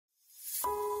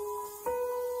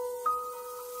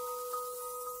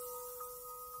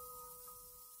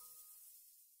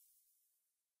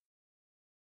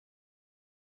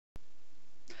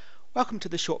Welcome to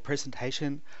this short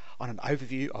presentation on an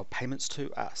overview of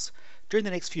Payments2Us. During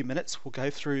the next few minutes, we'll go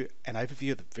through an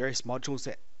overview of the various modules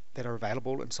that are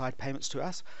available inside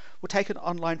Payments2Us. We'll take an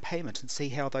online payment and see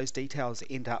how those details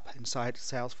end up inside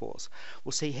Salesforce.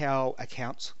 We'll see how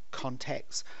accounts,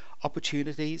 contacts,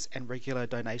 opportunities and regular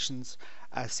donations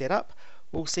are set up.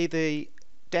 We'll see the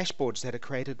dashboards that are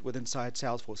created within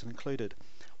Salesforce and included.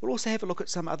 We'll also have a look at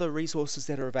some other resources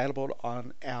that are available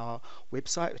on our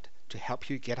website to help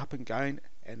you get up and going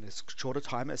in as short a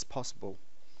time as possible.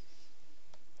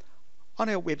 On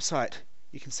our website,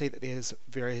 you can see that there's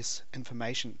various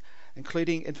information,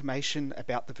 including information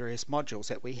about the various modules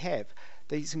that we have.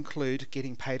 These include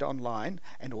getting paid online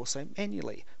and also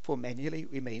manually. For manually,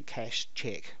 we mean cash,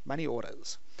 check, money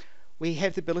orders. We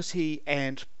have the ability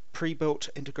and pre-built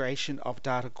integration of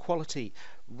data quality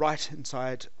right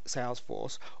inside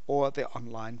Salesforce or the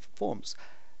online forms.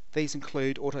 These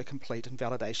include autocomplete and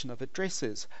validation of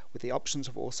addresses, with the options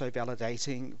of also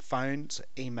validating phones,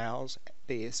 emails,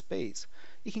 BSBs.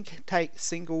 You can take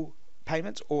single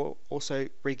payments or also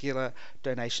regular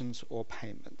donations or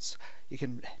payments. You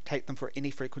can take them for any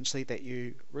frequency that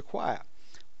you require.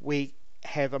 We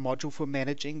have a module for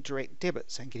managing direct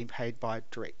debits and getting paid by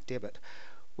direct debit.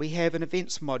 We have an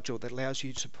events module that allows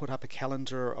you to put up a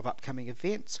calendar of upcoming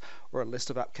events or a list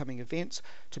of upcoming events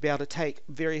to be able to take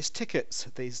various tickets.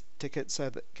 These tickets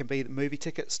can be the movie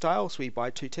ticket style, so you buy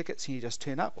 2 tickets and you just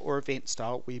turn up, or event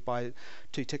style where you buy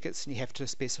 2 tickets and you have to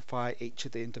specify each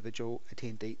of the individual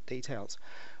attendee details.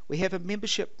 We have a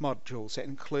membership module that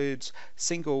includes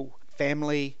single,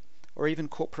 family, or even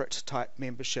corporate type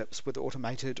memberships with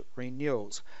automated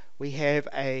renewals. We have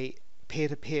a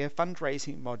peer-to-peer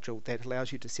fundraising module that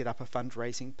allows you to set up a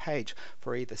fundraising page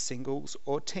for either singles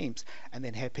or teams and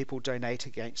then have people donate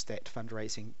against that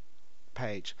fundraising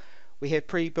page. We have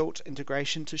pre-built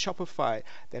integration to Shopify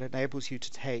that enables you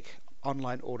to take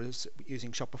online orders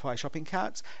using Shopify shopping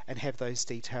carts and have those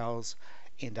details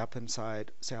end up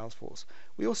inside Salesforce.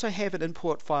 We also have an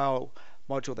import file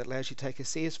module that allows you to take a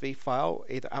CSV file,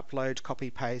 either upload, copy,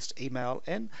 paste, email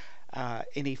in,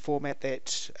 any format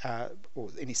that, or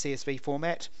any CSV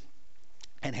format,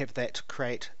 and have that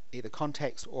create either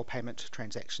contacts or payment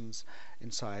transactions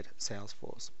inside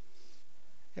Salesforce.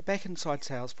 Now back inside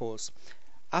Salesforce,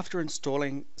 after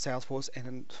installing Salesforce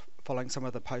and following some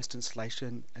of the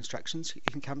post-installation instructions, you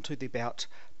can come to the About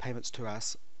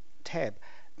Payments2Us tab.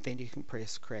 Then you can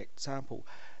press Create Sample.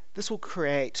 This will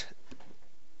create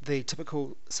the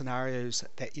typical scenarios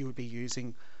that you would be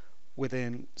using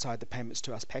inside the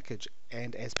Payments2Us package,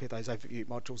 and as per those overview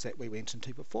modules that we went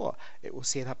into before, it will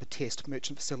set up a test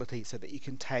merchant facility so that you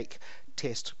can take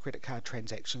test credit card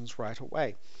transactions right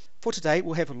away. For today,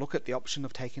 we'll have a look at the option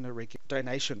of taking a regular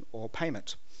donation or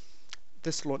payment.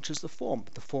 This launches the form.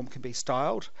 The form can be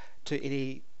styled to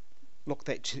any look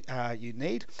that you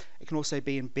need. It can also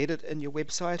be embedded in your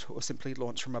website or simply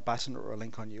launch from a button or a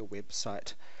link on your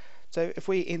website. So if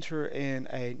we enter in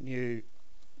a new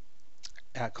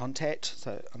contact,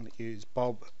 so I'm going to use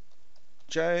Bob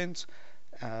Jones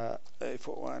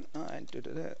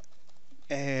 0419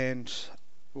 and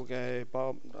we'll go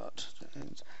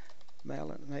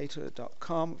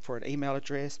bob.jones@mailinator.com for an email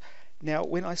address. Now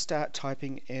when I start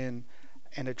typing in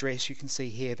an address, you can see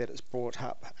here that it's brought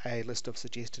up a list of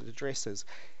suggested addresses.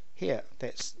 Here,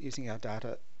 that's using our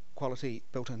data quality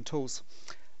built-in tools.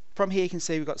 From here you can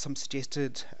see we've got some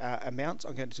suggested amounts.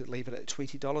 I'm going to leave it at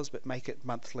 $20 but make it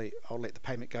monthly. I'll let the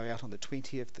payment go out on the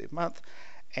 20th of the month,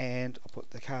 and I'll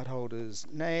put the cardholder's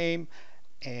name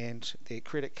and their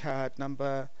credit card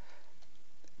number,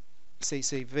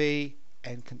 CCV,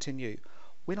 and continue.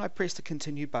 When I press the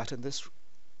continue button, this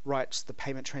writes the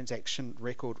payment transaction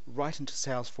record right into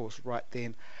Salesforce right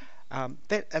then.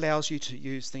 That allows you to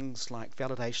use things like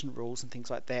validation rules and things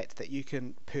like that you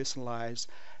can personalize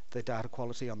the data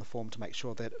quality on the form to make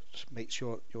sure that it meets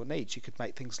your needs. You could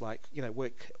make things like,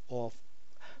 work or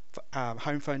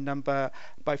home phone number,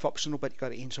 both optional, but you've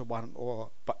got to enter one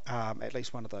or at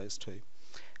least one of those two.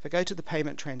 If I go to the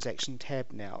payment transaction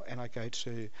tab now and I go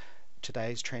to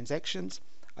today's transactions,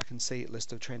 I can see a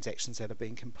list of transactions that are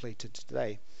being completed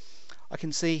today. I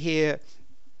can see here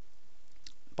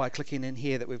by clicking in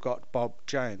here that we've got Bob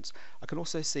Jones. I can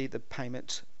also see the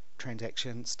payment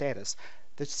transaction status.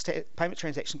 The payment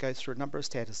transaction goes through a number of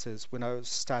statuses. When I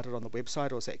started on the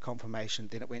website, I was at confirmation,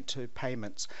 then it went to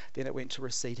payments, then it went to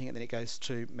receipting, and then it goes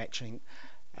to matching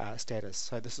status.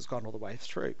 So this has gone all the way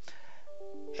through.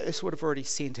 This would have already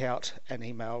sent out an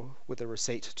email with a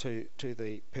receipt to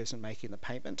the person making the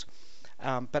payment.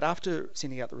 But after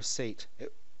sending out the receipt,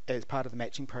 as part of the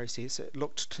matching process, it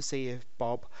looked to see if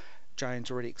Bob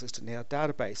Jones already existed in our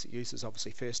database. It uses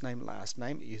obviously first name, last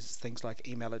name. It uses things like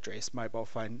email address, mobile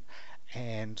phone,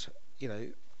 and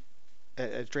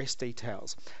address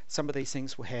details. Some of these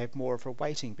things will have more of a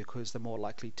weighting because they're more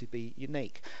likely to be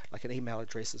unique. Like an email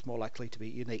address is more likely to be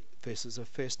unique versus a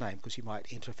first name, because you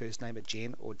might enter a first name of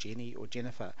Jen or Jenny or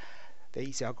Jennifer.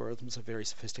 These algorithms are very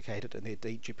sophisticated in their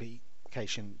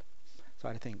deduplication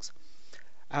side of things.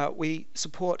 We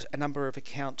support a number of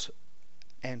account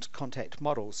and contact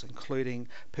models, including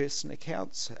person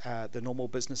accounts, the normal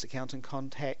business account and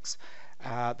contacts,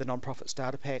 the non-profit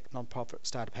starter pack, non-profit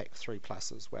starter pack 3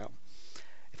 plus as well.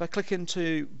 If I click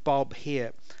into Bob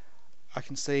here, I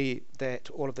can see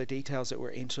that all of the details that were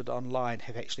entered online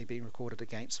have actually been recorded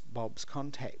against Bob's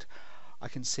contact. I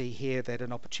can see here that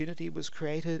an opportunity was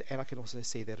created, and I can also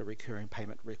see that a recurring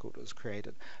payment record was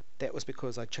created. That was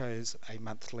because I chose a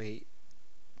monthly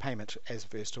payment as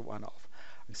first to one-off.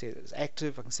 I can see that it's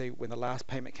active, I can see when the last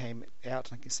payment came out,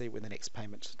 and I can see when the next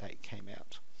payment date came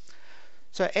out.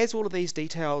 So as all of these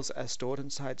details are stored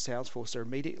inside Salesforce, they're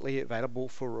immediately available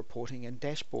for reporting and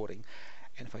dashboarding.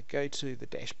 And if I go to the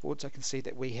dashboards, I can see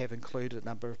that we have included a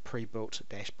number of pre-built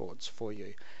dashboards for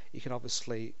you. You can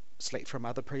obviously select from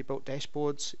other pre-built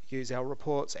dashboards, use our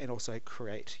reports, and also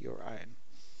create your own.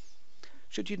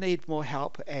 Should you need more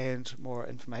help and more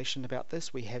information about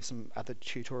this, we have some other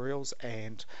tutorials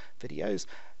and videos,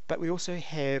 but we also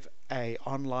have an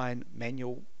online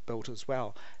manual built as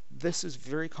well. This is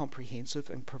very comprehensive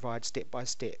and provides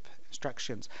step-by-step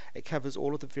instructions. It covers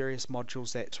all of the various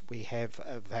modules that we have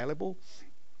available.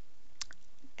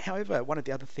 However, one of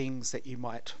the other things that you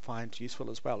might find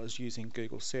useful as well is using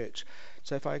Google search.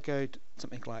 So if I go to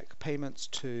something like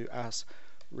Payments2Us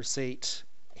receipt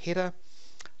header,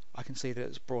 I can see that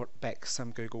it's brought back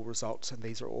some Google results, and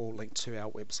these are all linked to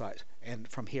our website. And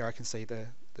from here I can see the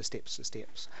steps to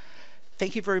steps.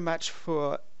 Thank you very much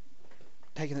for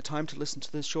taking the time to listen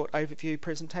to this short overview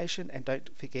presentation, and don't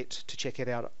forget to check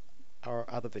out our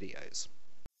other videos.